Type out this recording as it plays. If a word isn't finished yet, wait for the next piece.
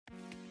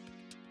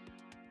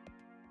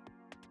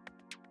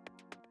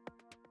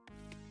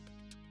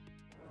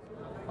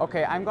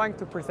Okay, I'm going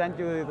to present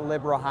you the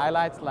Libero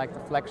Highlight, like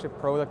the flagship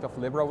product of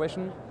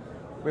LiberoVision.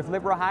 With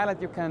Libero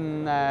Highlight, you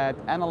can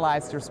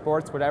analyze your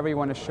sports, whatever you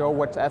want to show,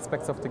 what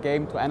aspects of the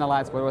game to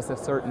analyze, what was a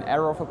certain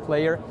error of a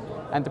player.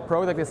 And the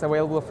product is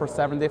available for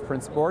 7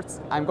 different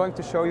sports. I'm going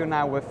to show you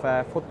now with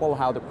football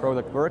how the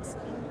product works.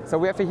 So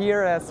we have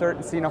here a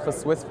certain scene of a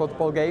Swiss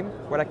football game.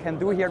 What I can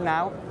do here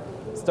now,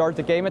 start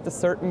the game at a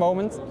certain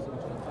moment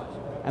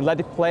and let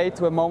it play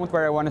to a moment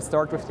where I want to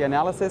start with the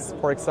analysis.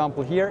 For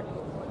example, here,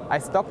 I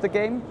stop the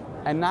game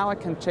and now I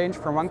can change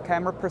from one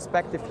camera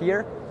perspective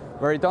here,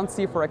 where you don't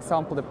see, for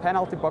example, the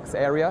penalty box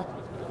area,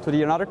 to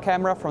the another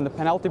camera from the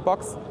penalty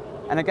box,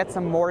 and I get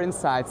some more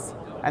insights.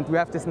 And we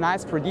have this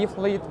nice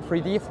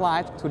 3D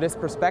flight to this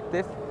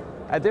perspective.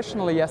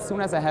 Additionally, as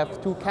soon as I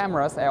have 2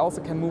 cameras, I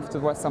also can move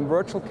to some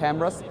virtual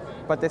cameras,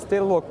 but they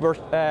still look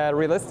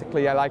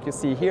realistically like you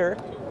see here.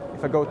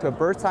 If I go to a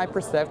bird's eye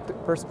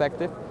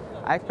perspective,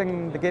 I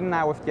can begin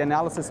now with the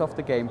analysis of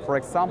the game. For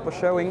example,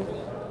 showing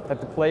that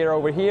the player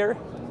over here,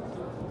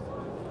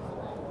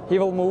 he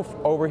will move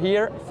over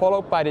here,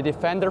 followed by the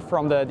defender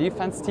from the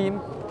defense team.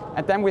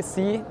 And then we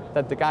see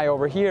that the guy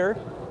over here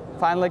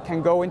finally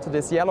can go into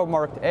this yellow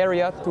marked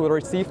area to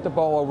receive the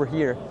ball over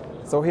here.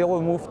 So he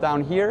will move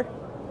down here.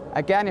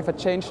 Again, if I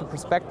change the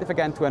perspective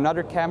again to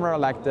another camera,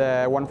 like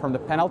the one from the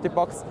penalty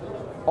box,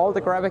 all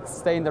the graphics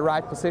stay in the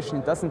right position.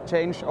 It doesn't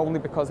change only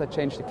because I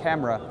changed the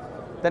camera.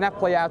 Then I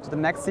play out to the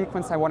next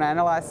sequence. I want to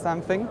analyze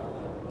something.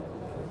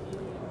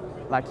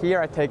 Like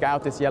here, I take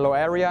out this yellow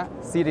area,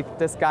 see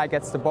this guy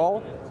gets the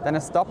ball, then I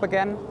stop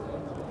again,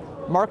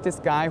 mark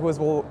this guy who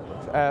will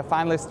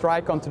finally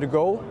strike onto the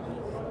goal.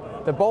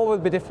 The ball will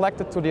be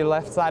deflected to the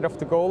left side of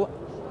the goal,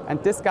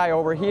 and this guy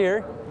over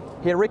here,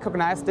 he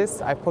recognized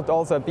this. I put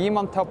also a beam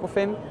on top of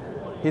him.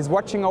 He's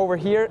watching over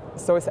here,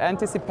 so he's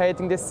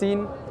anticipating this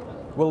scene,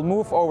 will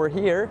move over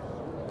here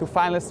to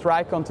finally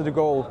strike onto the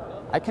goal.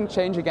 I can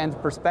change again the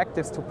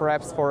perspectives to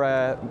perhaps for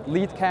a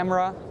lead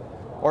camera,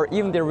 or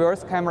even the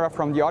reverse camera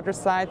from the other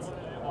side.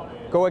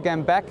 Go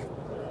again back,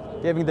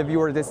 giving the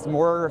viewer this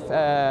more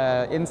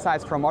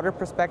insights from other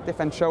perspective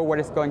and show what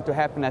is going to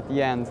happen at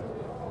the end.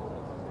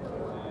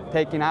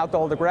 Taking out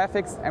all the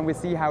graphics, and we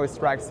see how he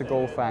strikes the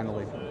goal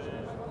finally.